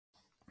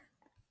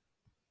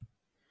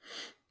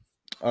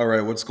All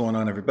right, what's going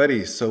on,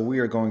 everybody? So we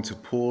are going to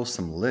pull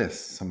some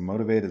lists, some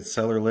motivated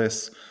seller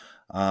lists,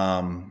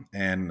 and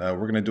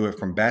we're going to do it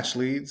from Batch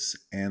Leads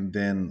and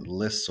then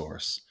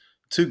ListSource.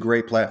 Two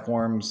great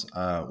platforms.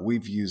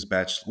 We've used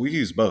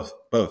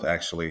both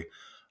actually.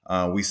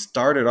 We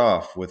started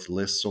off with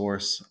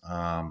ListSource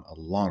a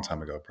long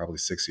time ago, probably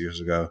 6 years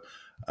ago,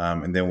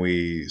 and then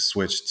we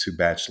switched to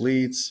Batch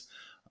Leads.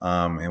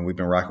 And we've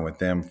been rocking with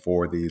them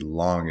for the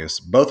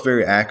longest. Both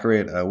very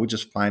accurate. We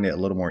just find it a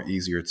little more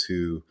easier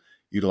to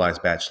utilize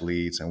Batch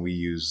Leads, and we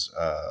use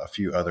a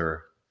few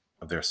other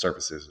of their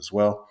services as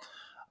well.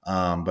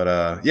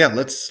 But yeah,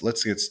 let's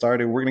get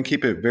started. We're going to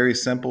keep it very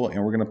simple,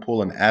 and we're going to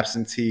pull an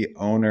absentee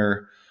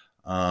owner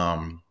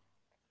um,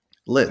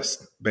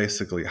 list.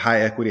 Basically,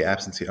 high equity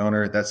absentee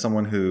owner. That's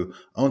someone who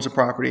owns a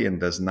property and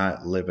does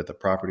not live at the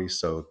property.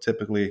 So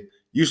typically,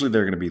 usually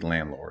they're going to be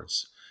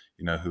landlords.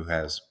 Who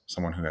has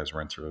someone who has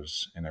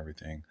renters and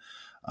everything.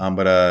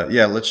 But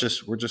yeah, we're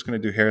just going to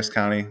do Harris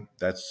County.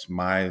 That's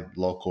my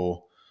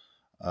local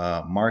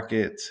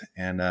market.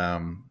 And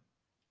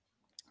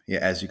yeah,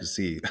 as you can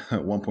see,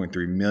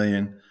 1.3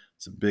 million.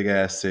 It's a big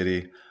ass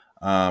city.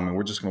 And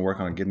we're just going to work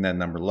on getting that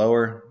number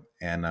lower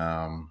and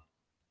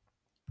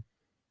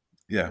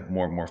yeah,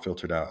 more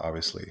filtered out,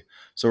 obviously.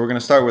 So we're going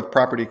to start with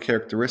property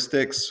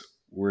characteristics.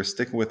 We're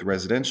sticking with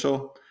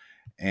residential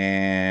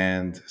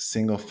and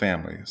single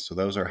family. So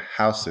those are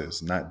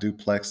houses, not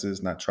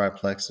duplexes, not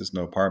triplexes,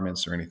 no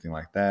apartments or anything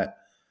like that.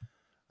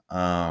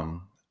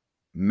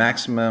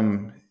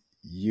 Maximum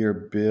year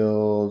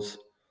build.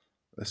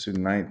 Let's do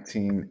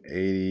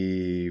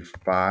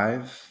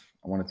 1985.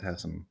 I wanted to have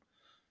some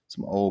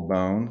old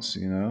bones,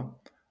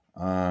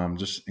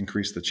 just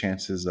increase the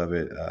chances of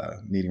it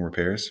needing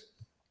repairs.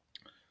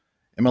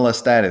 MLS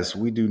status.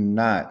 We do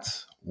not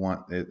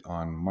want it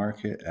on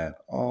market at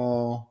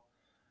all.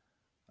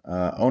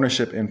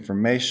 Ownership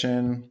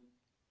information.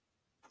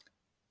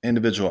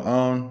 Individual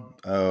owned.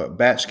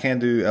 Batch can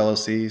do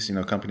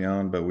LLCs, company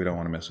owned, but we don't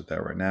want to mess with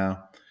that right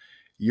now.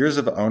 Years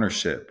of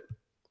ownership.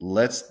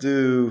 Let's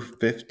do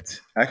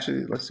 50.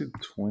 Actually, let's do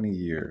 20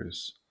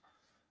 years.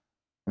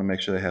 I want to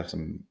make sure they have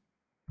some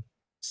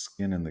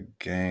skin in the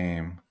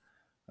game.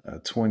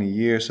 20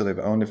 years, so they've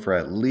owned it for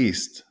at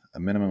least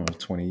a minimum of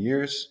 20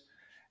 years.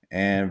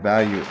 And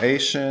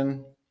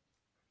valuation,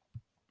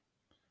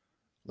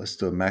 let's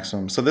do a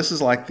maximum. So this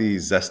is like the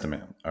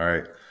Zestimate, all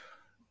right?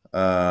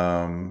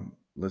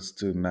 Let's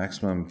do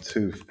maximum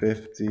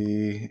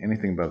 250.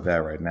 Anything above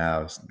that right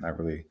now is not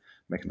really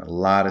making a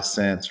lot of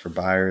sense for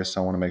buyers.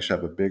 So I want to make sure I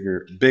have a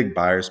big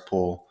buyers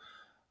pool.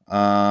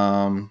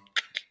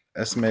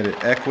 Estimated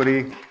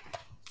equity.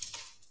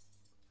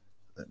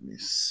 Let me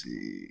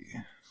see.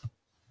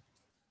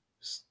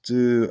 Let's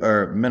do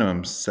our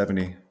minimum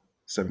 70%.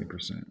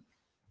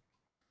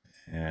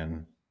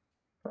 And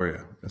oh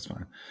yeah, that's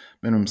fine.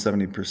 Minimum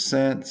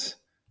 70%.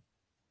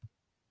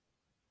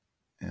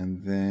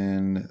 And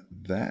then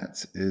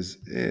that is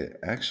it.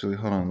 Actually,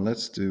 hold on.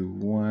 Let's do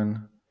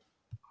one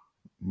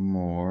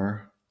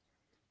more.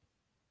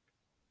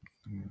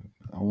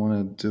 I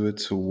want to do it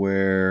to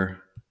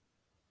where,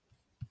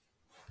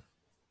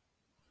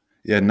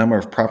 yeah, number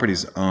of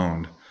properties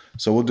owned.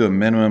 So we'll do a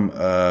minimum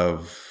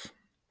of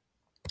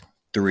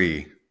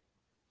three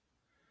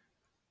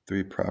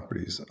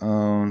properties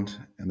owned,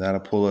 and that'll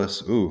pull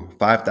us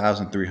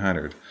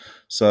 5,300.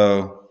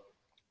 So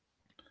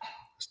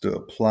let's do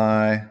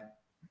apply.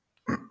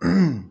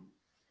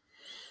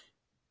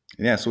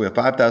 Yeah, so we have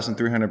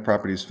 5,300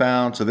 properties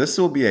found. So this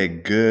will be a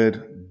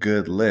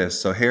good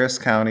list. So Harris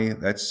County,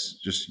 that's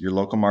just your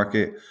local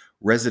market.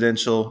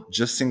 Residential,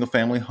 just single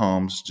family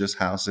homes, just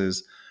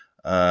houses.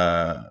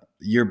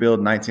 Year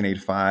build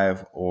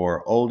 1985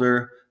 or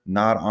older,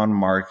 not on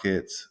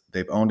market.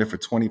 They've owned it for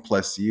 20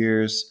 plus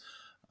years.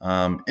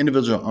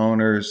 Individual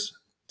owners,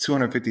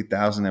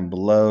 250,000 and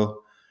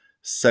below,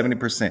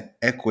 70%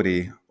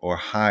 equity or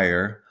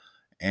higher,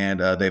 and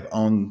they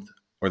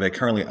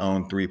currently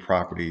own 3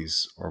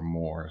 properties or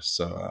more.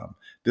 So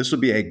this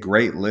would be a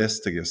great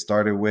list to get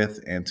started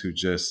with and to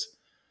just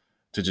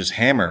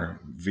hammer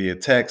via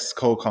text,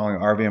 cold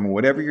calling, RVM,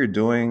 whatever you're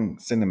doing,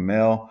 sending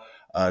mail.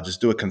 Just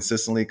do it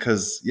consistently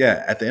because,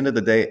 yeah, at the end of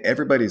the day,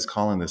 everybody's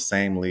calling the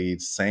same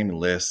leads, same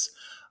lists.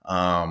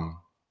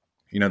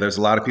 There's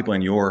a lot of people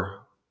in your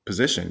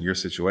position, your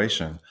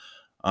situation,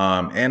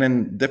 and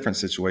in different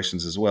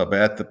situations as well. But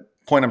at the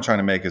point I'm trying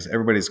to make is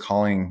everybody's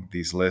calling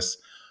these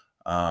lists.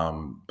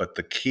 But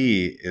the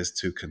key is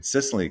to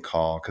consistently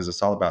call because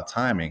it's all about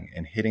timing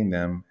and hitting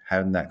them,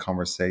 having that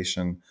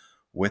conversation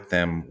with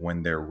them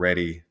when they're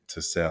ready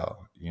to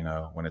sell,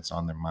 when it's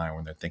on their mind,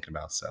 when they're thinking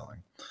about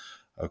selling.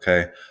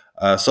 Okay.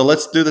 So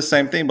let's do the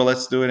same thing, but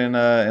let's do it in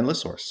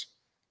ListSource.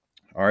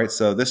 All right.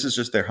 So this is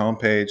just their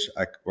homepage.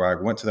 Where I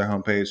went to their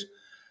homepage.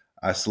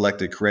 I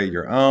selected create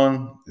your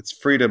own. It's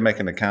free to make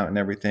an account and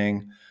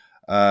everything.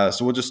 So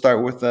we'll just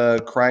start with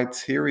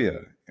criteria,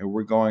 and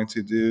we're going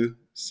to do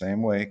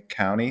same way.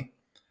 County,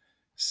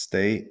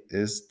 state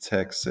is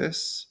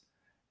Texas,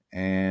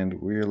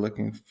 and we're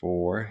looking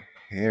for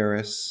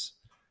Harris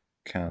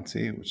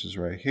County, which is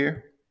right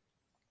here.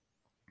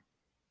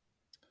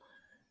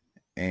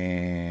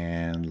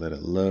 and let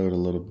it load a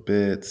little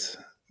bit.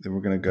 Then we're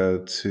going to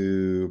go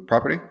to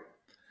property.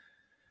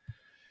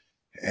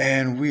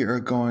 And we are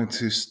going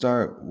to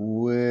start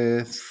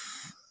with,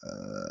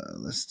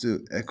 let's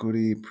do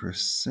equity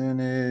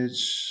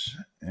percentage,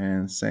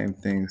 and same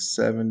thing,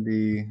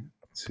 70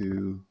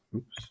 to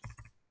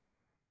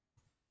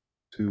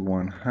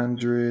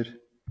 100.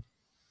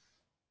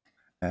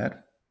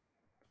 Add.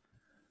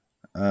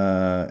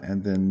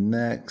 And then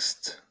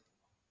next,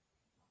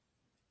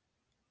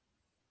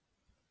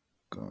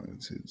 going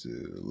to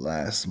do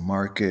last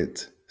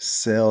market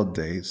sale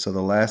date. So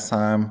the last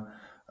time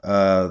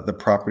the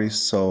property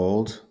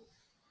sold.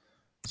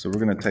 So we're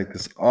going to take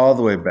this all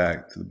the way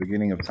back to the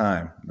beginning of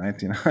time,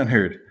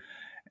 1900.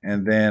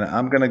 And then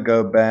I'm going to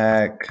go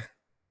back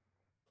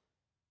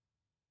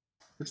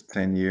just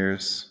 10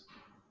 years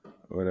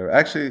or whatever.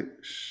 Actually,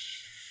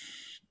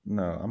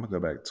 no, I'm going to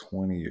go back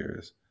 20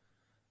 years.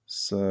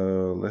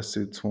 So let's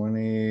do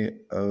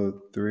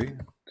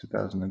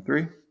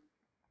 2003.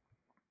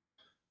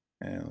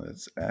 And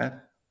let's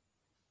add.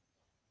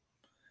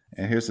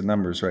 And here's the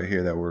numbers right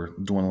here that we're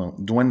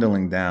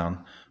dwindling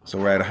down. So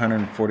we're at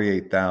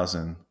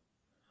 148,000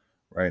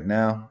 right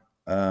now.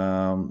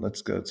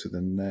 Let's go to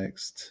the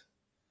next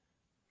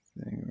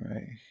thing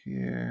right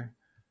here.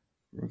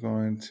 We're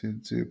going to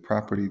do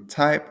property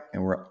type,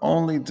 and we're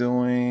only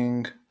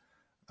doing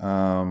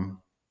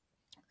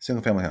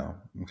single family home.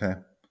 Okay.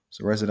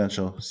 So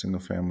residential, single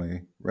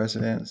family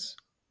residence.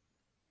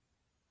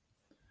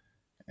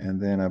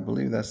 And then I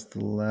believe that's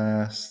the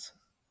last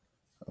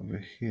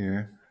over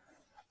here.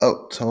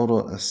 Oh,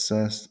 total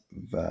assessed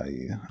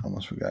value.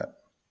 Almost forgot.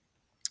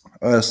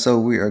 So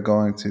we are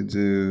going to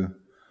do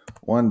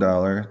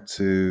 $1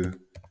 to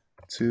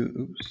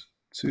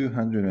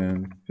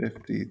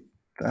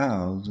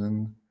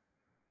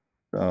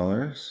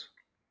 $250,000.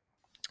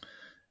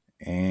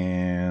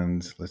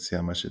 And let's see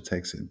how much it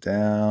takes it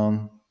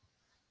down.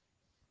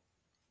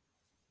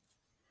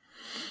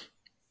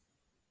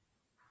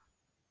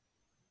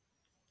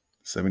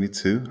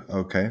 $72.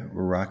 Okay,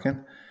 we're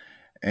rocking.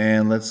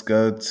 And let's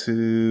go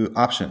to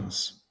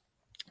options.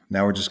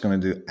 Now we're just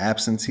going to do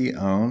absentee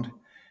owned,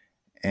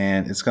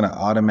 and it's going to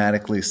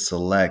automatically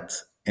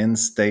select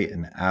in-state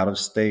and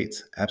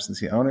out-of-state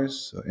absentee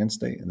owners. So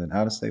in-state and then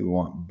out-of-state, we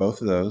want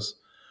both of those.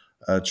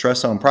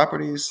 Trust-owned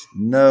properties,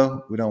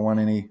 no, we don't want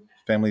any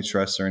family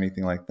trusts or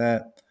anything like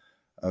that.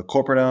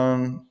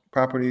 Corporate-owned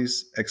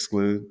properties,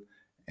 exclude,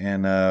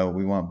 and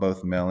we want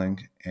both mailing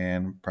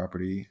and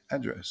property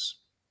address.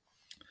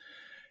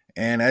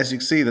 And as you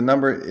can see, the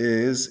number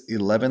is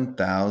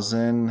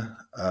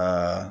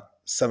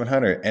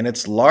 11,700, and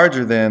it's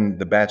larger than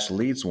the batch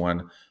leads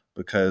one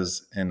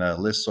because in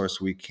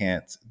ListSource we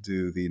can't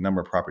do the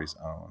number of properties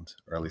owned,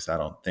 or at least I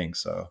don't think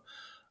so.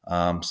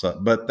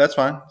 But that's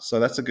fine. So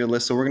that's a good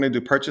list. So we're going to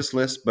do purchase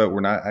list, but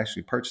we're not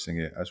actually purchasing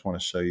it. I just want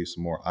to show you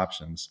some more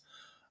options.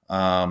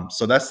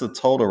 So that's the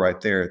total right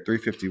there,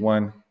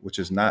 351, which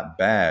is not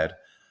bad.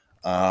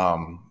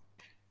 But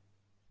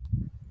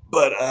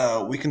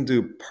we can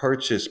do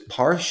purchase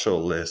partial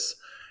lists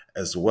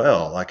as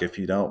well. Like if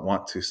you don't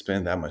want to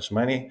spend that much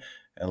money,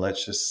 and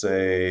let's just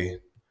say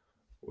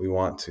we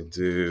want to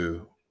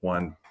do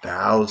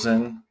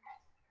 1,000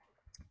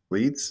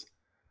 leads,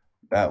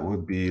 that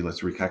would be,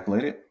 let's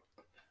recalculate it.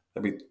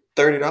 That'd be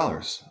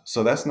 $30.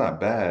 So that's not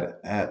bad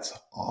at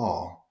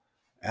all,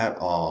 at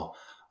all.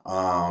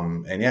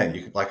 And yeah,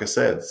 you like I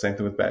said, same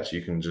thing with batch.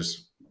 You can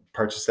just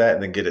purchase that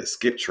and then get it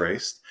skip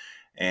traced,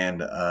 and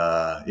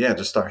yeah,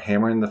 just start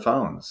hammering the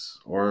phones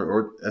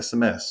or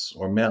SMS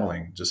or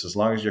mailing. Just as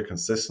long as you're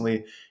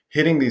consistently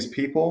hitting these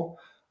people,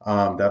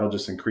 that'll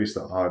just increase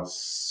the odds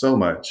so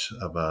much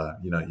of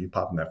you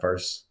popping that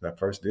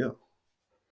first deal.